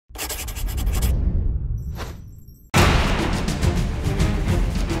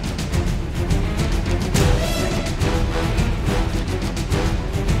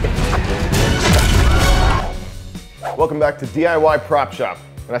Welcome back to DIY Prop Shop.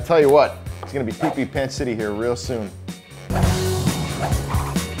 And I tell you what, it's gonna be Pee-Pee Pants City here real soon.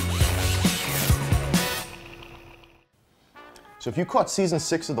 So if you caught season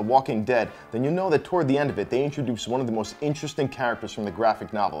 6 of The Walking Dead, then you know that toward the end of it, they introduced one of the most interesting characters from the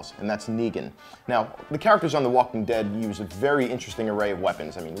graphic novels, and that's Negan. Now, the characters on The Walking Dead use a very interesting array of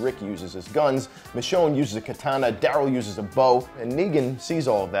weapons. I mean, Rick uses his guns, Michonne uses a katana, Daryl uses a bow, and Negan sees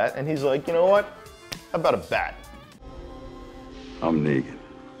all of that, and he's like, you know what? How about a bat? I'm Negan.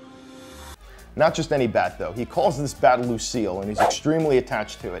 Not just any bat, though. He calls this bat Lucille, and he's extremely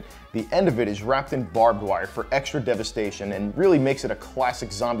attached to it. The end of it is wrapped in barbed wire for extra devastation and really makes it a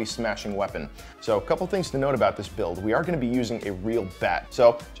classic zombie smashing weapon. So a couple things to note about this build. We are going to be using a real bat.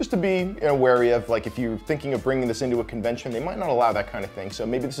 So just to be wary of, like, if you're thinking of bringing this into a convention, they might not allow that kind of thing. So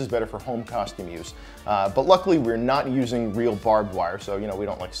maybe this is better for home costume use. But luckily, we're not using real barbed wire. So, we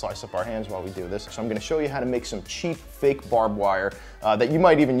don't like slice up our hands while we do this. So I'm going to show you how to make some cheap fake barbed wire that you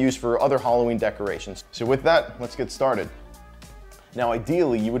might even use for other Halloween decorations. So with that, let's get started. Now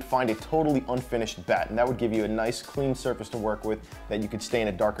ideally, you would find a totally unfinished bat, and that would give you a nice clean surface to work with that you could stain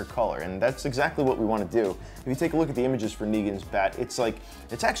a darker color, and that's exactly what we want to do. If you take a look at the images for Negan's bat, it's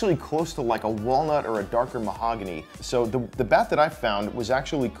actually close to like a walnut or a darker mahogany. So the bat that I found was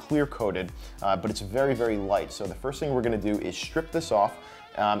actually clear coated, but it's very, very light. So the first thing we're going to do is strip this off,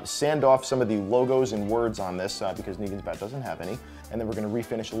 sand off some of the logos and words on this because Negan's bat doesn't have any, and then we're going to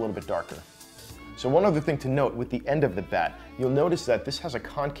refinish a little bit darker. So one other thing to note with the end of the bat, you'll notice that this has a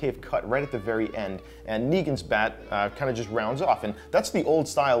concave cut right at the very end, and Negan's bat kind of just rounds off, and that's the old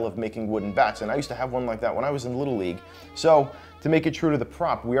style of making wooden bats, and I used to have one like that when I was in Little League. So to make it true to the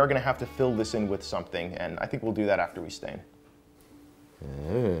prop, we are going to have to fill this in with something, and I think we'll do that after we stain.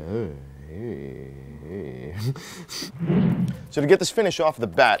 So to get this finish off the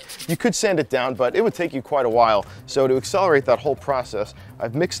bat, you could sand it down, but it would take you quite a while. So to accelerate that whole process,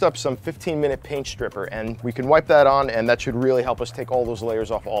 I've mixed up some 15-minute paint stripper, and we can wipe that on, and that should really help us take all those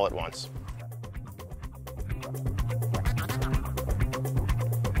layers off all at once.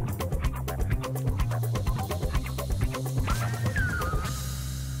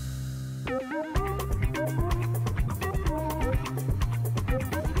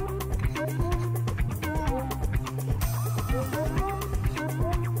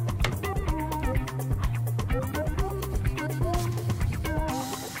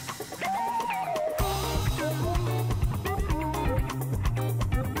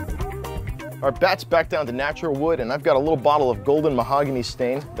 Our bat's back down to natural wood, and I've got a little bottle of golden mahogany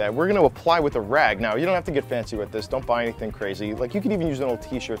stain that we're going to apply with a rag. Now, you don't have to get fancy with this. Don't buy anything crazy. Like, you could even use an old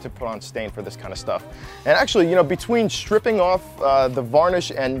t-shirt to put on stain for this kind of stuff. And actually, between stripping off the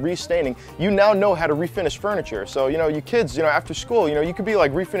varnish and restaining, you now know how to refinish furniture. So, you kids, after school, you could be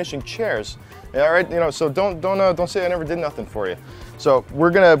like refinishing chairs. All right, so don't say I never did nothing for you. So we're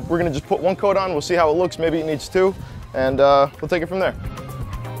gonna just put one coat on. We'll see how it looks. Maybe it needs two, and we'll take it from there.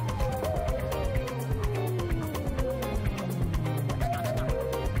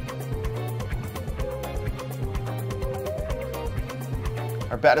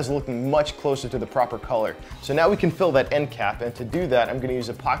 Our bat is looking much closer to the proper color. So now we can fill that end cap, and to do that, I'm gonna use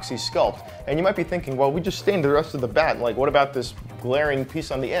epoxy sculpt. And you might be thinking, well, we just stained the rest of the bat. Like, what about this glaring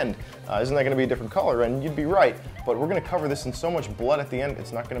piece on the end? Isn't that gonna be a different color? And you'd be right, but we're gonna cover this in so much blood at the end,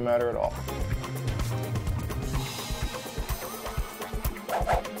 it's not gonna matter at all.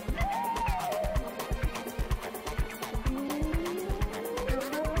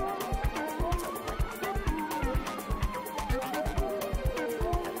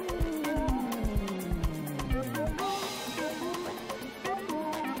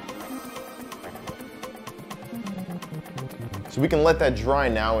 So we can let that dry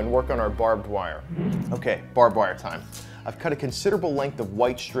now and work on our barbed wire. Okay, barbed wire time. I've cut a considerable length of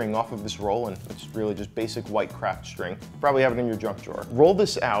white string off of this roll, and it's really just basic white craft string. Probably have it in your junk drawer. Roll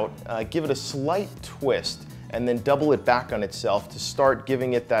this out, give it a slight twist, and then double it back on itself to start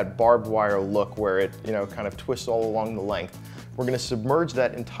giving it that barbed wire look where it, kind of twists all along the length. We're going to submerge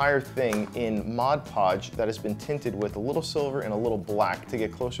that entire thing in Mod Podge that has been tinted with a little silver and a little black to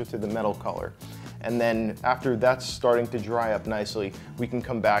get closer to the metal color. And then after that's starting to dry up nicely, we can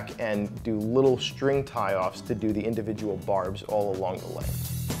come back and do little string tie-offs to do the individual barbs all along the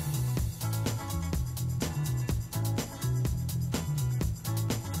length.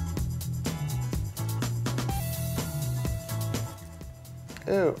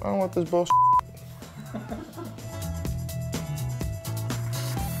 Ew, I don't want this bullshit.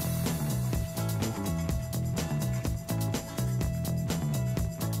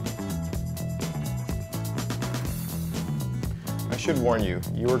 I should warn you,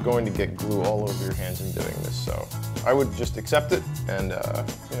 you are going to get glue all over your hands in doing this, so I would just accept it and,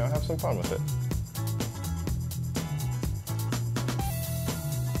 you know, have some fun with it.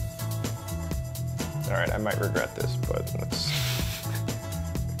 All right, I might regret this, but let's,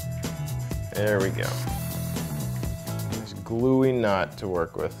 there we go. Nice gluey knot to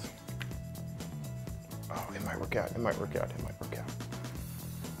work with. Oh, it might work out, it might work out, it might work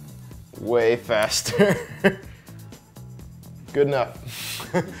out. Way faster. Good enough.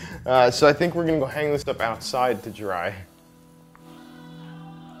 So I think we're gonna go hang this up outside to dry.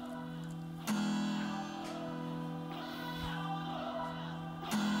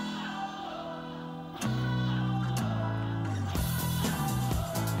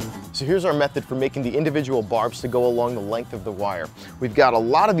 So here's our method for making the individual barbs to go along the length of the wire. We've got a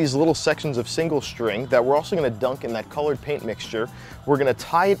lot of these little sections of single string that we're also going to dunk in that colored paint mixture. We're going to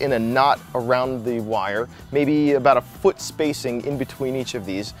tie it in a knot around the wire, maybe about a foot spacing in between each of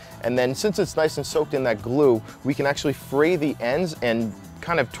these. And then since it's nice and soaked in that glue, we can actually fray the ends and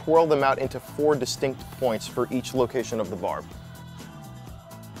kind of twirl them out into 4 distinct points for each location of the barb.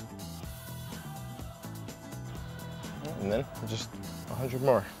 And then just 100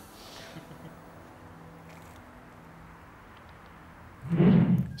 more.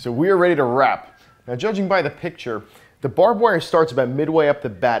 So we are ready to wrap. Now, judging by the picture, the barbed wire starts about midway up the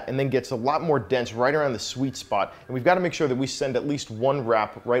bat and then gets a lot more dense right around the sweet spot. And we've got to make sure that we send at least one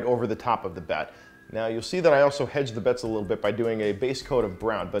wrap right over the top of the bat. Now, you'll see that I also hedged the bets a little bit by doing a base coat of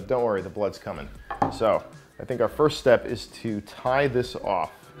brown, but don't worry, the blood's coming. So I think our first step is to tie this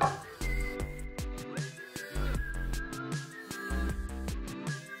off.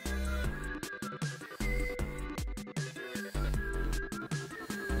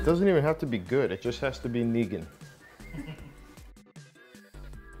 It doesn't even have to be good, it just has to be Negan.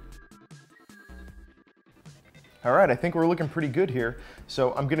 All right, I think we're looking pretty good here.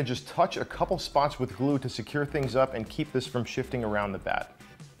 So I'm gonna just touch a couple spots with glue to secure things up and keep this from shifting around the bat.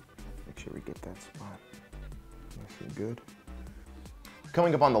 Make sure we get that spot nice and good.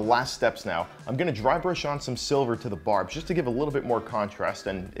 Coming up on the last steps now, I'm gonna dry brush on some silver to the barbs just to give a little bit more contrast.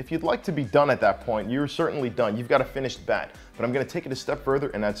 And if you'd like to be done at that point, you're certainly done. You've got a finished bat. But I'm gonna take it a step further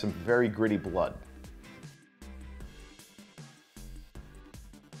and add some very gritty blood.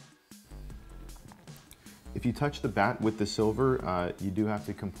 If you touch the bat with the silver, you do have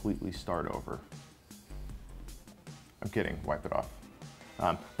to completely start over. I'm kidding, wipe it off.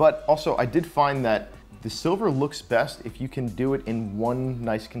 But also, I did find that the silver looks best if you can do it in one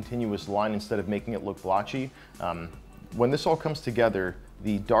nice continuous line instead of making it look blotchy. When this all comes together,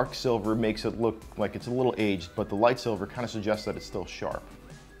 the dark silver makes it look like it's a little aged, but the light silver kind of suggests that it's still sharp.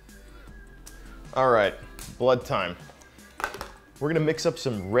 All right, blood time. We're gonna mix up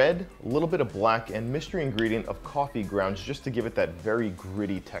some red, a little bit of black, and mystery ingredient of coffee grounds just to give it that very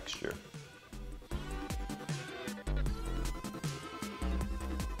gritty texture.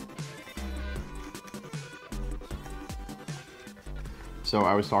 So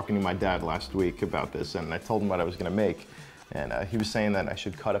I was talking to my dad last week about this, and I told him what I was gonna make. And he was saying that I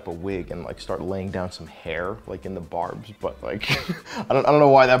should cut up a wig and like start laying down some hair like in the barbs, but like, I don't know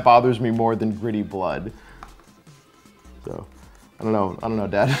why that bothers me more than gritty blood. So, I don't know,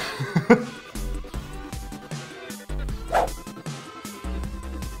 Dad.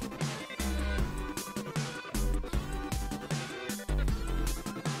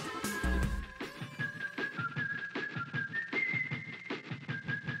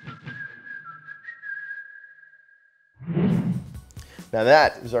 Now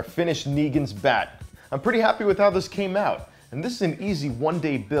that is our finished Negan's bat. I'm pretty happy with how this came out. And this is an easy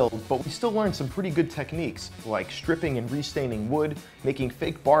one-day build, but we still learned some pretty good techniques, like stripping and restaining wood, making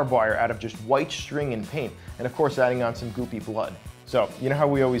fake barbed wire out of just white string and paint, and of course adding on some goopy blood. So, you know how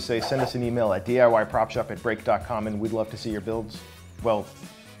we always say, send us an email at DIYPropShop@break.com and we'd love to see your builds? Well,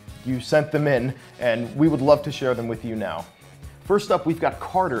 you sent them in, and we would love to share them with you now. First up, we've got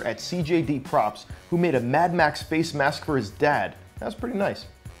Carter at CJD Props, who made a Mad Max face mask for his dad. That's pretty nice.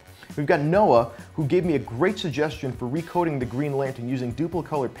 We've got Noah, who gave me a great suggestion for recoating the Green Lantern using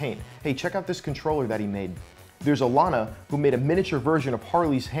Duplicolored paint. Hey, check out this controller that he made. There's Alana, who made a miniature version of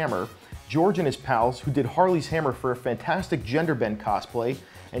Harley's hammer, George and his pals, who did Harley's hammer for a fantastic gender bend cosplay,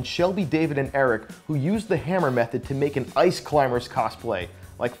 and Shelby, David, and Eric, who used the hammer method to make an Ice Climbers cosplay,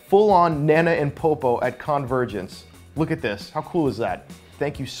 like full-on Nana and Popo at Convergence. Look at this, how cool is that?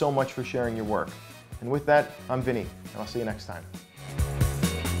 Thank you so much for sharing your work. And with that, I'm Vinny, and I'll see you next time.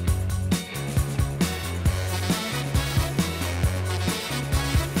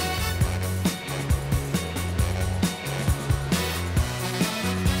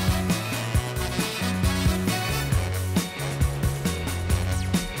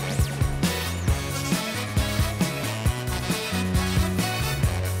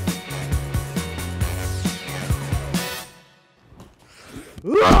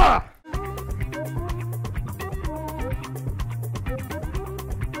 Ah!